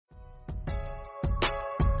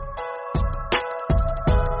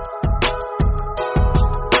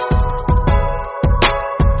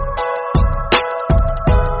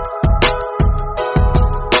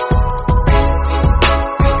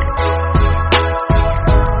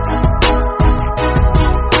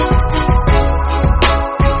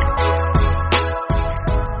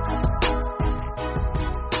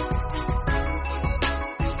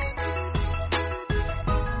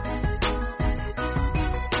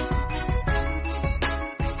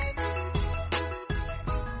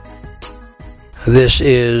This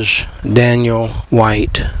is Daniel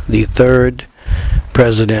White, the third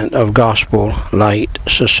president of Gospel Light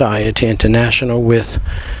Society International, with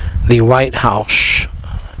the White House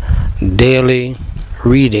daily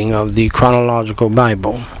reading of the Chronological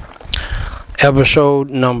Bible, episode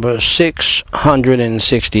number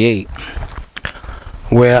 668,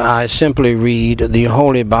 where I simply read the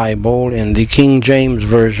Holy Bible in the King James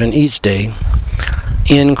Version each day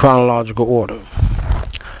in chronological order.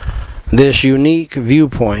 This unique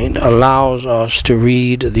viewpoint allows us to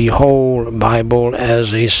read the whole Bible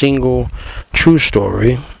as a single true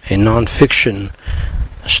story, a non-fiction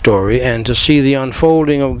story, and to see the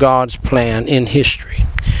unfolding of God's plan in history.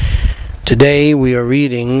 Today we are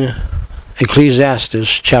reading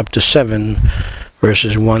Ecclesiastes chapter 7,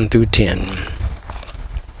 verses 1 through 10.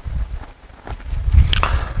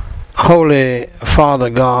 Holy Father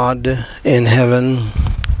God in heaven,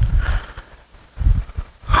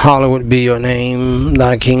 hallowed be your name,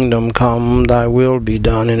 thy kingdom come, thy will be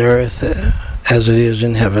done in earth as it is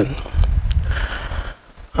in heaven.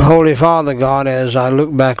 Holy Father God, as I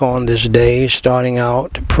look back on this day, starting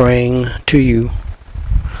out praying to you,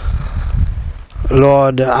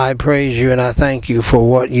 Lord, I praise you and I thank you for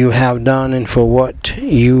what you have done and for what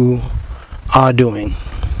you are doing.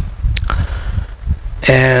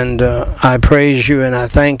 And I praise you and I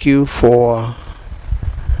thank you for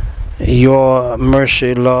your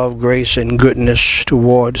mercy, love, grace, and goodness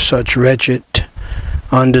toward such wretched,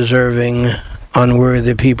 undeserving,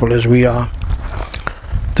 unworthy people as we are.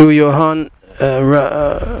 Through your Lord,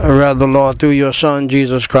 through your Son,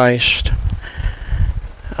 Jesus Christ,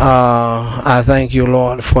 I thank you,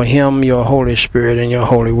 Lord, for him, your Holy Spirit, and your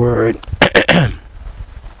Holy Word.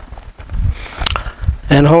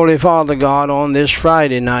 And Holy Father God, on this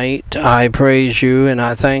Friday night, I praise you and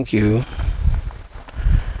I thank you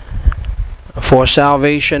for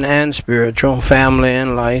salvation and spiritual, family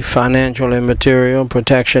and life, financial and material,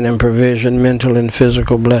 protection and provision, mental and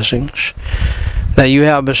physical blessings that you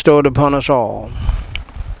have bestowed upon us all.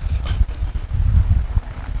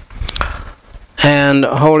 And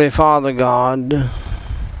Holy Father God,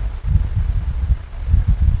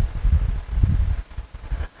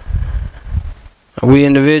 we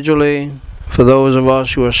individually, for those of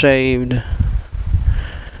us who are saved,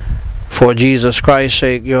 for Jesus Christ's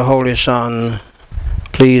sake, your Holy Son,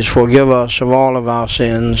 please forgive us of all of our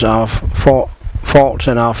sins, our faults,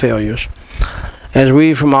 and our failures, as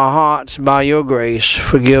we from our hearts, by your grace,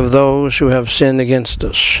 forgive those who have sinned against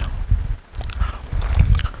us.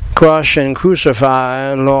 Crush and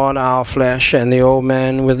crucify, Lord, our flesh and the old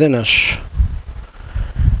man within us.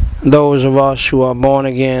 Those of us who are born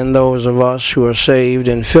again, those of us who are saved,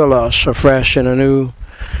 and fill us afresh and anew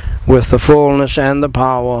with the fullness and the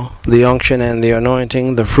power, the unction and the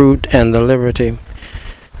anointing, the fruit and the liberty,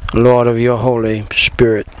 Lord, of your Holy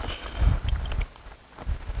Spirit.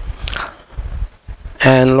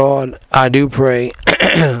 And Lord, I do pray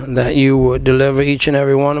that you would deliver each and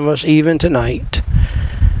every one of us, even tonight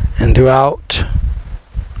and throughout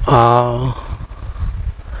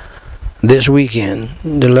this weekend.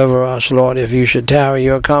 Deliver us, Lord, if you should tarry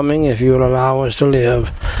your coming, if you will allow us to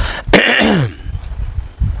live.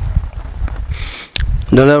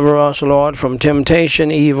 Deliver us, Lord, from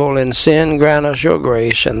temptation, evil, and sin. Grant us your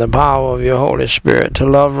grace and the power of your Holy Spirit to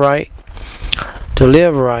love right, to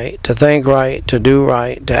live right, to think right, to do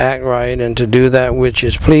right, to act right, and to do that which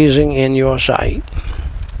is pleasing in your sight.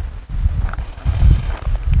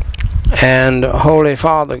 And Holy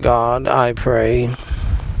Father God, I pray,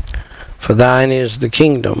 for thine is the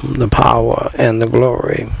kingdom, the power, and the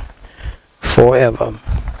glory forever.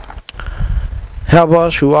 Help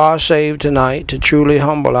us who are saved tonight to truly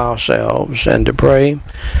humble ourselves and to pray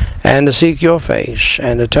and to seek your face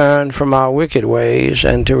and to turn from our wicked ways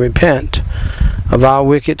and to repent of our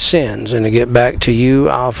wicked sins and to get back to you,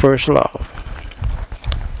 our first love.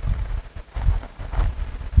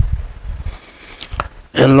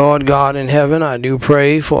 And Lord God in heaven, I do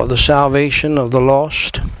pray for the salvation of the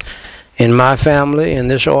lost in my family, in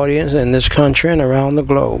this audience, in this country, and around the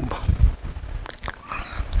globe.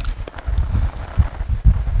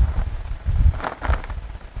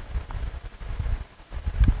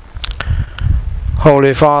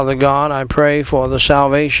 Holy Father God, I pray for the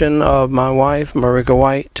salvation of my wife, Marika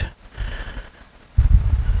White.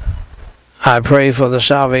 I pray for the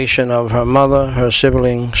salvation of her mother, her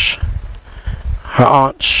siblings, her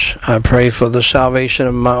aunts. I pray for the salvation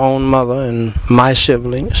of my own mother and my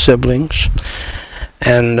siblings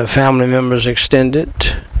and the family members extended.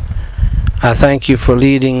 I thank you for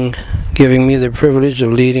giving me the privilege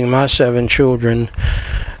of leading my 7 children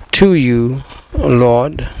to you,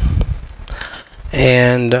 Lord.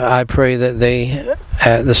 And I pray that they,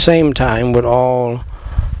 at the same time, would all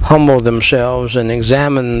humble themselves and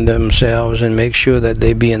examine themselves and make sure that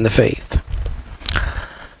they be in the faith.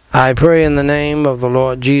 I pray in the name of the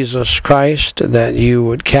Lord Jesus Christ that you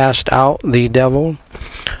would cast out the devil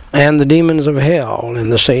and the demons of hell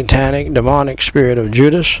and the satanic, demonic spirit of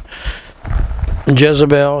Judas,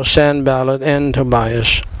 Jezebel, Sanballat, and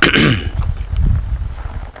Tobias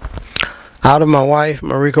out of my wife,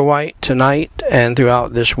 Marika White, tonight and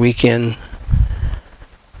throughout this weekend.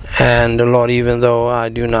 And Lord, even though I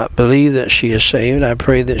do not believe that she is saved, I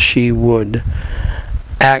pray that she would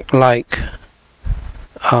act like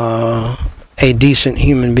a decent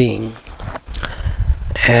human being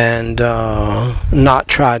and not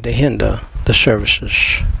try to hinder the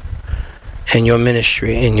services and your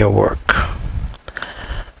ministry and your work.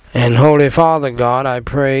 And Holy Father God, I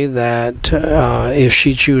pray that if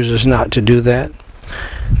she chooses not to do that,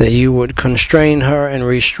 that you would constrain her and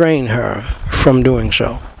restrain her from doing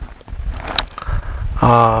so.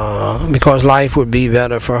 Because life would be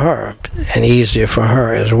better for her and easier for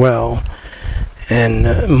her as well,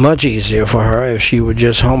 and much easier for her if she would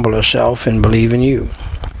just humble herself and believe in you.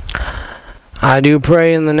 I do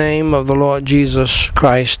pray in the name of the Lord Jesus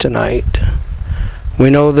Christ tonight. We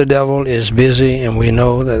know the devil is busy, and we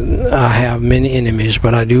know that I have many enemies,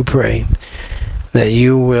 but I do pray that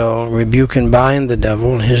you will rebuke and bind the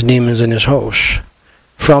devil, his demons and his hosts,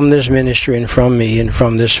 from this ministry and from me and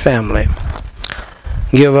from this family.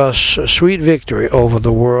 Give us a sweet victory over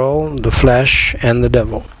the world, the flesh, and the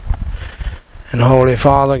devil. And Holy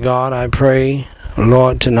Father God, I pray,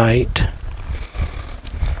 Lord, tonight,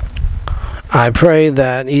 I pray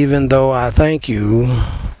that even though I thank you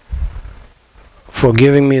for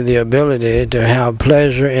giving me the ability to have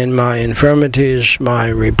pleasure in my infirmities, my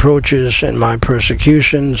reproaches, and my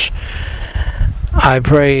persecutions, I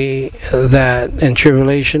pray that in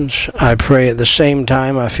tribulations, I pray at the same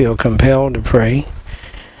time I feel compelled to pray,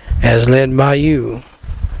 as led by you,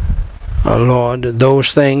 Lord,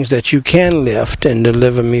 those things that you can lift and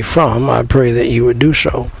deliver me from, I pray that you would do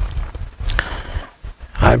so.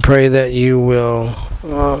 I pray that you will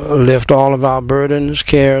lift all of our burdens,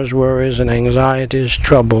 cares, worries, and anxieties,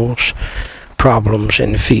 troubles, problems,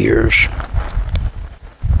 and fears.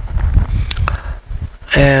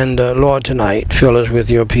 And Lord, tonight, fill us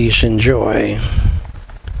with your peace and joy.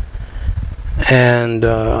 And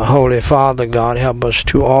Holy Father God, help us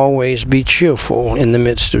to always be cheerful in the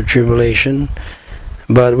midst of tribulation.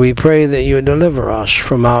 But we pray that you deliver us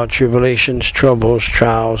from our tribulations, troubles,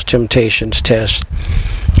 trials, temptations, tests,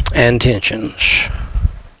 and tensions.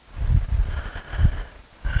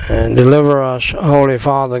 And deliver us, Holy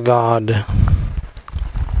Father God,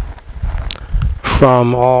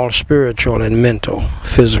 from all spiritual and mental,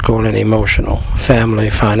 physical and emotional, family,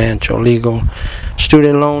 financial, legal,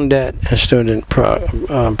 student loan debt, and student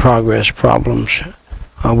progress problems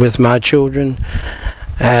with my children,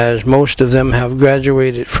 as most of them have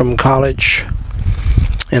graduated from college,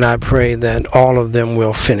 and I pray that all of them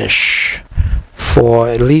will finish, for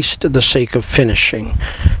at least the sake of finishing,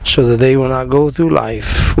 so that they will not go through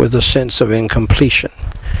life with a sense of incompletion.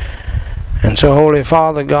 And so, Holy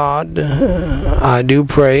Father God, I do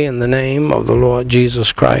pray in the name of the Lord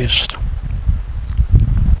Jesus Christ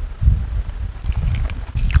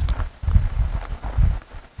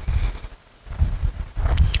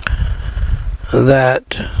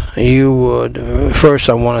that you would, first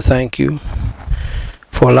I want to thank you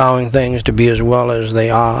for allowing things to be as well as they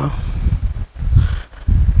are,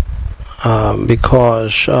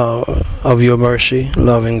 because of your mercy,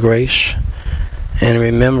 love, and grace, and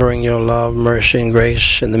remembering your love, mercy, and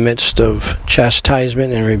grace in the midst of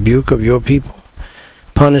chastisement and rebuke of your people,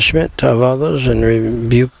 punishment of others and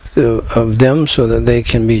rebuke of them, so that they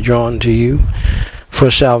can be drawn to you for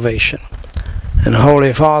salvation. And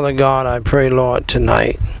Holy Father God, I pray, Lord,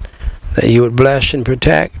 tonight that you would bless and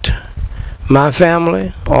protect my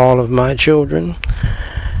family, all of my children,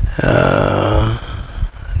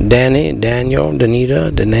 Danny, Daniel,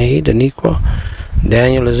 Danita, Danae, Daniqua,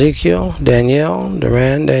 Daniel, Ezekiel, Danielle,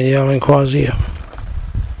 Duran, Danielle, and Quazia.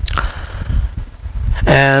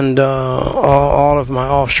 And all of my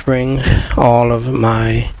offspring, all of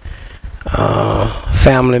my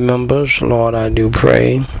family members, Lord, I do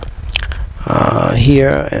pray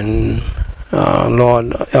here and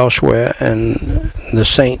Lord, elsewhere, and the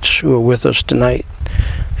saints who are with us tonight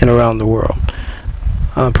and around the world.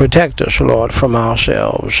 Protect us, Lord, from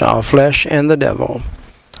ourselves, our flesh, and the devil,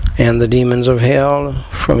 and the demons of hell,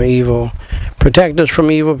 from evil. Protect us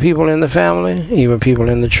from evil people in the family, evil people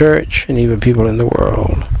in the church, and evil people in the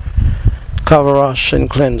world. Cover us and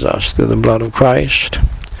cleanse us through the blood of Christ.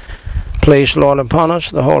 Place, Lord, upon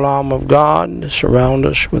us the whole armor of God. Surround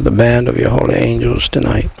us with the band of your holy angels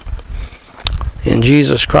tonight. In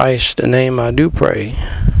Jesus Christ's name I do pray.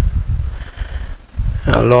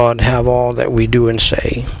 Lord, have all that we do and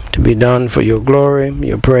say to be done for your glory,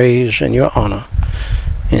 your praise, and your honor.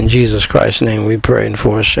 In Jesus Christ's name we pray and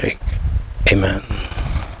for his sake. Amen.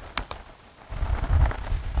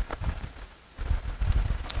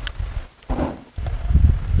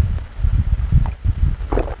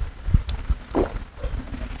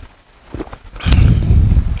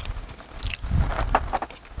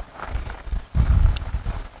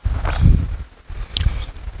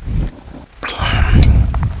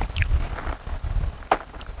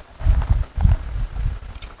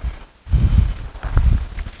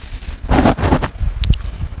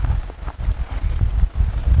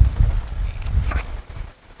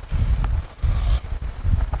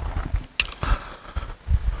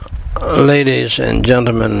 Ladies and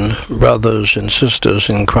gentlemen, brothers and sisters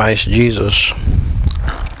in Christ Jesus,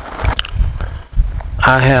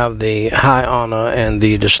 I have the high honor and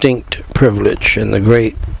the distinct privilege and the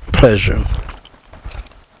great pleasure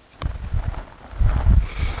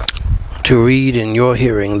to read in your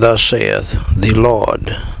hearing, thus saith the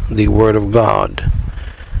Lord, the Word of God,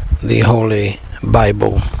 the Holy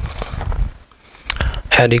Bible.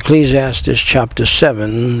 At Ecclesiastes chapter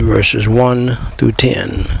 7, verses 1 through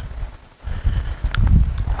 10.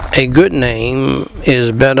 A good name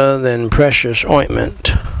is better than precious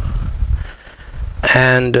ointment,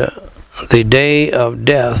 and the day of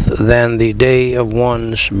death than the day of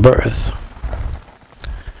one's birth.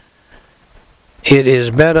 It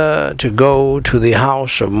is better to go to the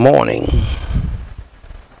house of mourning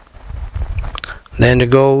than to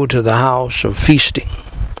go to the house of feasting,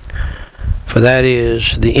 for that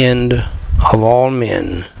is the end of all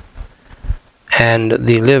men, and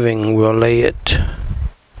the living will lay it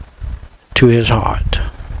to his heart.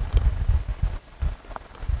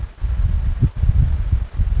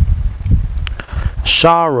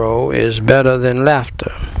 Sorrow is better than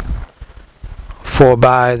laughter, for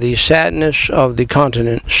by the sadness of the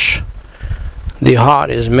countenance the heart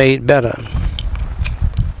is made better.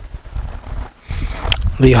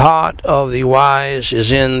 The heart of the wise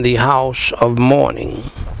is in the house of mourning,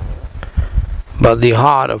 but the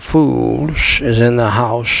heart of fools is in the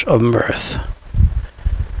house of mirth.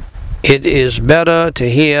 It is better to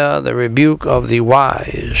hear the rebuke of the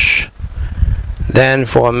wise than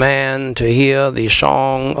for a man to hear the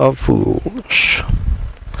song of fools.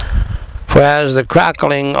 For as the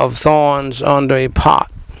crackling of thorns under a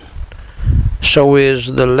pot, so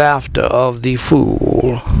is the laughter of the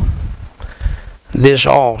fool. This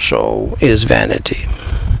also is vanity.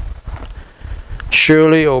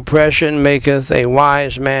 Surely oppression maketh a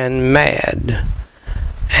wise man mad,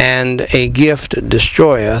 and a gift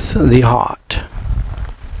destroyeth the heart.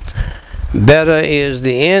 Better is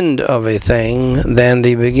the end of a thing than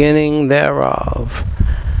the beginning thereof,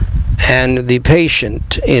 and the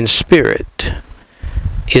patient in spirit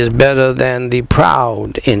is better than the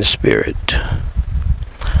proud in spirit.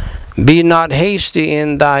 Be not hasty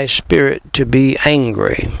in thy spirit to be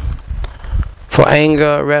angry, for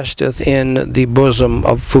anger resteth in the bosom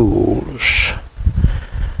of fools.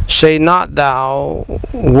 Say not thou,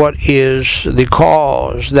 what is the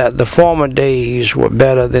cause that the former days were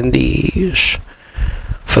better than these?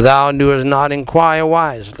 For thou doest not inquire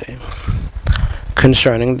wisely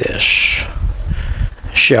concerning this.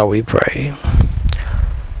 Shall we pray?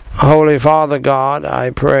 Holy Father God, I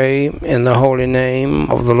pray in the holy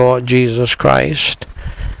name of the Lord Jesus Christ,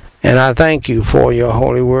 and I thank you for your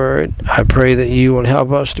holy word. I pray that you will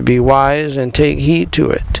help us to be wise and take heed to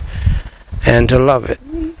it, and to love it,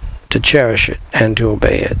 to cherish it, and to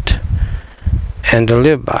obey it, and to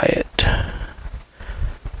live by it,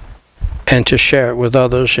 and to share it with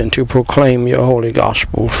others, and to proclaim your holy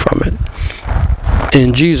gospel from it.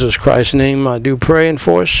 In Jesus Christ's name I do pray, and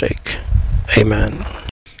for his sake. Amen.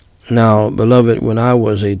 Now, beloved, when I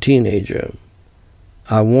was a teenager,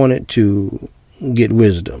 I wanted to get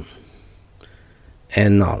wisdom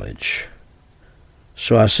and knowledge.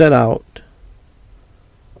 So I set out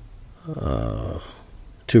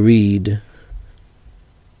to read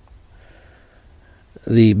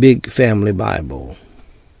the Big Family Bible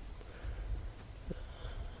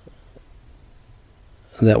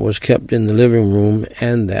that was kept in the living room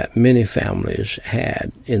and that many families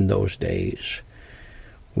had in those days.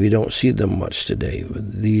 We don't see them much today,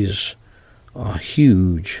 but these are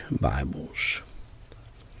huge Bibles.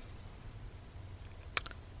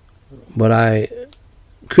 But I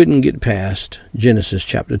couldn't get past Genesis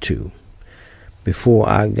chapter 2 before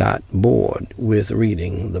I got bored with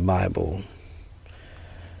reading the Bible.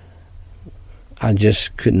 I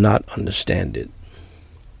just could not understand it.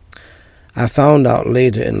 I found out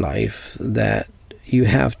later in life that you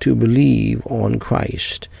have to believe on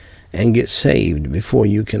Christ and get saved before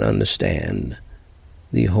you can understand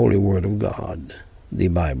the Holy Word of God, the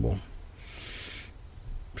Bible.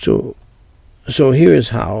 So here is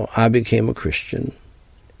how I became a Christian,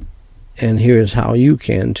 and here is how you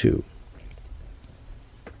can too.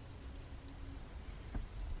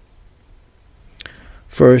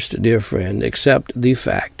 First, dear friend, accept the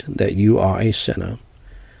fact that you are a sinner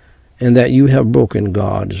and that you have broken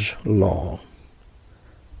God's law,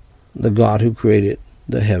 the God who created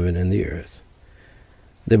the heaven and the earth.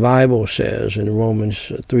 The Bible says in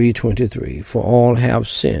Romans 3:23, "For all have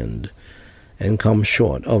sinned and come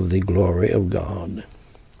short of the glory of God."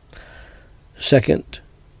 Second,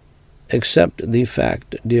 accept the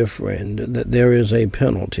fact, dear friend, that there is a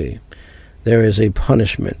penalty, there is a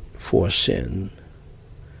punishment for sin.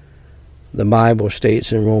 The Bible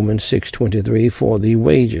states in Romans 6:23, "For the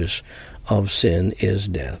wages of sin is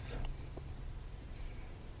death."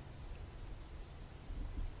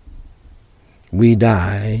 We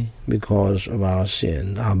die because of our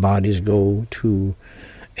sin. Our bodies go to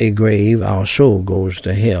a grave. Our soul goes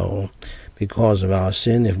to hell because of our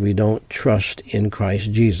sin if we don't trust in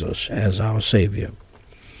Christ Jesus as our Savior.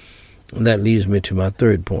 And that leads me to my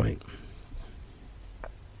third point.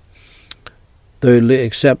 Thirdly,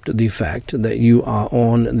 accept the fact that you are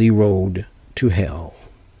on the road to hell.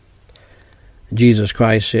 Jesus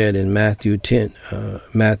Christ said in Matthew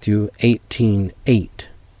 18:8.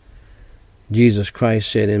 Jesus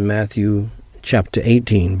Christ said in Matthew chapter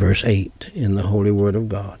 18, verse 8, in the Holy Word of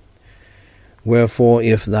God, "Wherefore,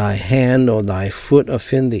 if thy hand or thy foot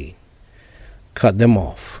offend thee, cut them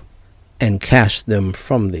off, and cast them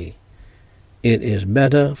from thee. It is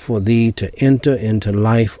better for thee to enter into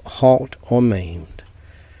life halt or maimed,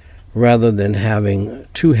 rather than having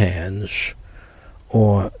 2 hands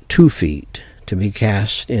or 2 feet to be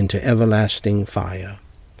cast into everlasting fire."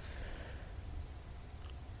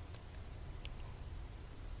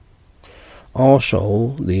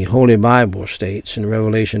 Also, the Holy Bible states in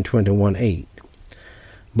Revelation 21:8,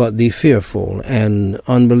 "But the fearful and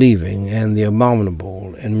unbelieving and the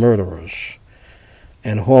abominable and murderers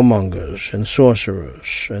and whoremongers and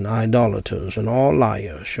sorcerers and idolaters and all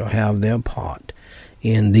liars shall have their part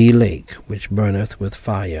in the lake which burneth with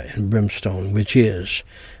fire and brimstone, which is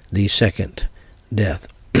the second death."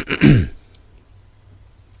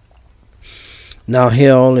 Now,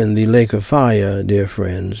 hell and the lake of fire, dear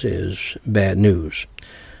friends, is bad news.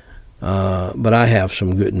 But I have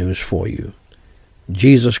some good news for you.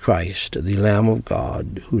 Jesus Christ, the Lamb of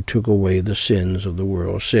God, who took away the sins of the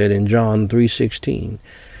world, said in John 3:16,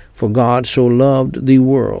 "For God so loved the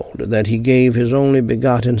world that he gave his only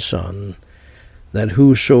begotten Son, that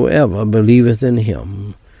whosoever believeth in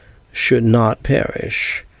him should not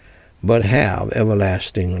perish, but have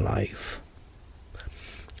everlasting life."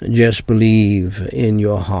 Just believe in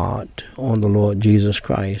your heart on the Lord Jesus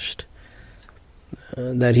Christ,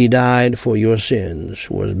 that he died for your sins,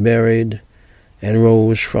 was buried, and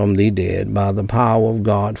rose from the dead by the power of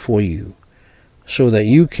God for you, so that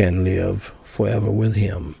you can live forever with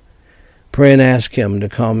him. Pray and ask him to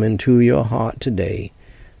come into your heart today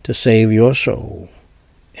to save your soul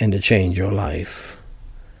and to change your life,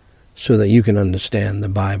 so that you can understand the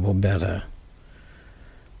Bible better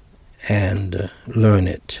and learn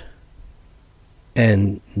it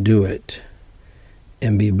and do it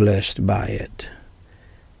and be blessed by it.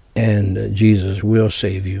 And Jesus will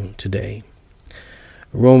save you today.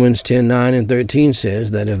 Romans 10:9 and 13 says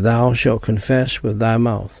that if thou shalt confess with thy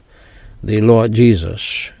mouth the Lord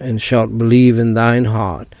Jesus, and shalt believe in thine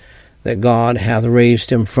heart that God hath raised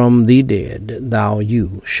him from the dead,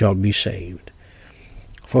 you shalt be saved.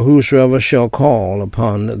 For whosoever shall call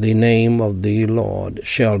upon the name of the Lord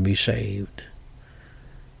shall be saved.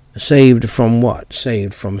 Saved from what?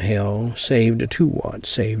 Saved from hell. Saved to what?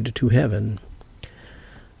 Saved to heaven.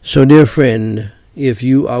 So, dear friend, if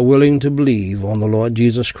you are willing to believe on the Lord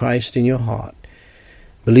Jesus Christ in your heart,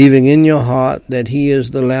 believing in your heart that he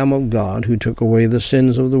is the Lamb of God who took away the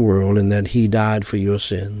sins of the world, and that he died for your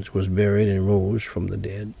sins, was buried, and rose from the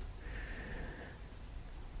dead,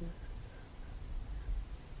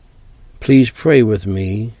 please pray with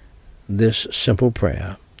me this simple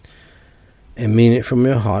prayer and mean it from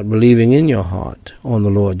your heart, believing in your heart on the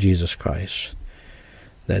Lord Jesus Christ,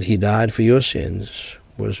 that he died for your sins,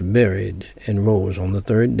 was buried, and rose on the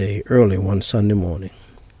 3rd day, early one Sunday morning.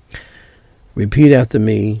 Repeat after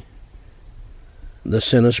me the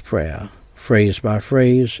sinner's prayer, phrase by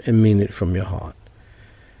phrase, and mean it from your heart.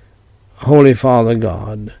 Holy Father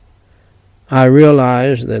God, I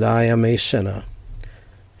realize that I am a sinner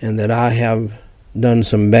and that I have done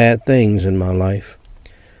some bad things in my life.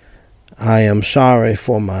 I am sorry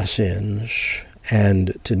for my sins,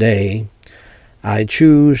 and today I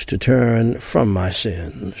choose to turn from my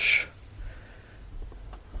sins.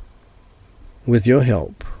 With your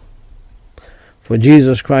help, for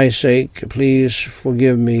Jesus Christ's sake, please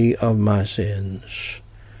forgive me of my sins.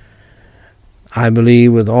 I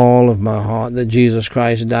believe with all of my heart that Jesus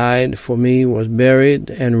Christ died for me, was buried,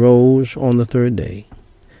 and rose on the third day.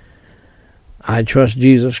 I trust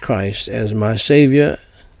Jesus Christ as my Savior,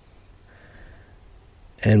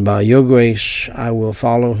 and by your grace I will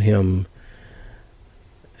follow him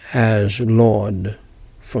as Lord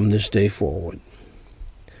from this day forward.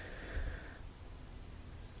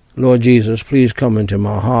 Lord Jesus, please come into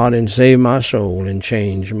my heart and save my soul and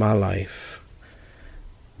change my life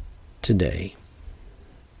today.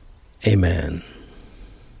 Amen.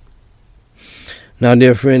 Now,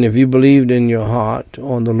 dear friend, if you believed in your heart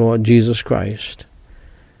on the Lord Jesus Christ,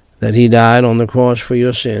 that he died on the cross for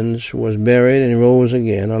your sins, was buried, and rose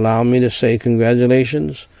again, allow me to say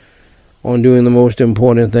congratulations on doing the most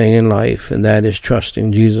important thing in life, and that is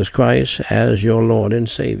trusting Jesus Christ as your Lord and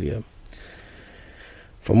Savior.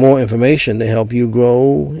 For more information to help you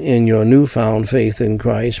grow in your newfound faith in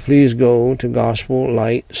Christ, please go to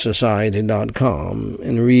GospelLightSociety.com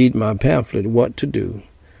and read my pamphlet, What to Do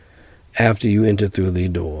After You Enter Through the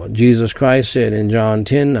Door. Jesus Christ said in John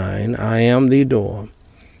 10:9, I am the door.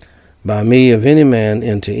 By me, if any man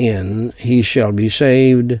enter in, he shall be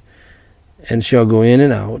saved, and shall go in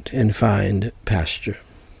and out and find pasture.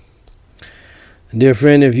 Dear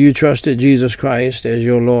friend, if you trusted Jesus Christ as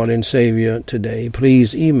your Lord and Savior today,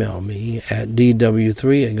 please email me at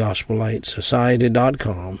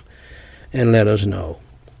dw3@gospellightsociety.com and let us know.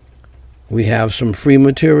 We have some free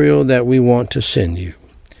material that we want to send you.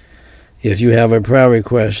 If you have a prayer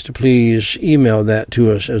request, please email that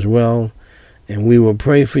to us as well, and we will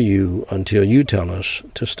pray for you until you tell us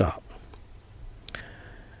to stop.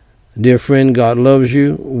 Dear friend, God loves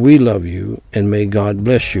you, we love you, and may God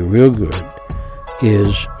bless you real good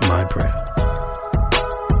is my prayer.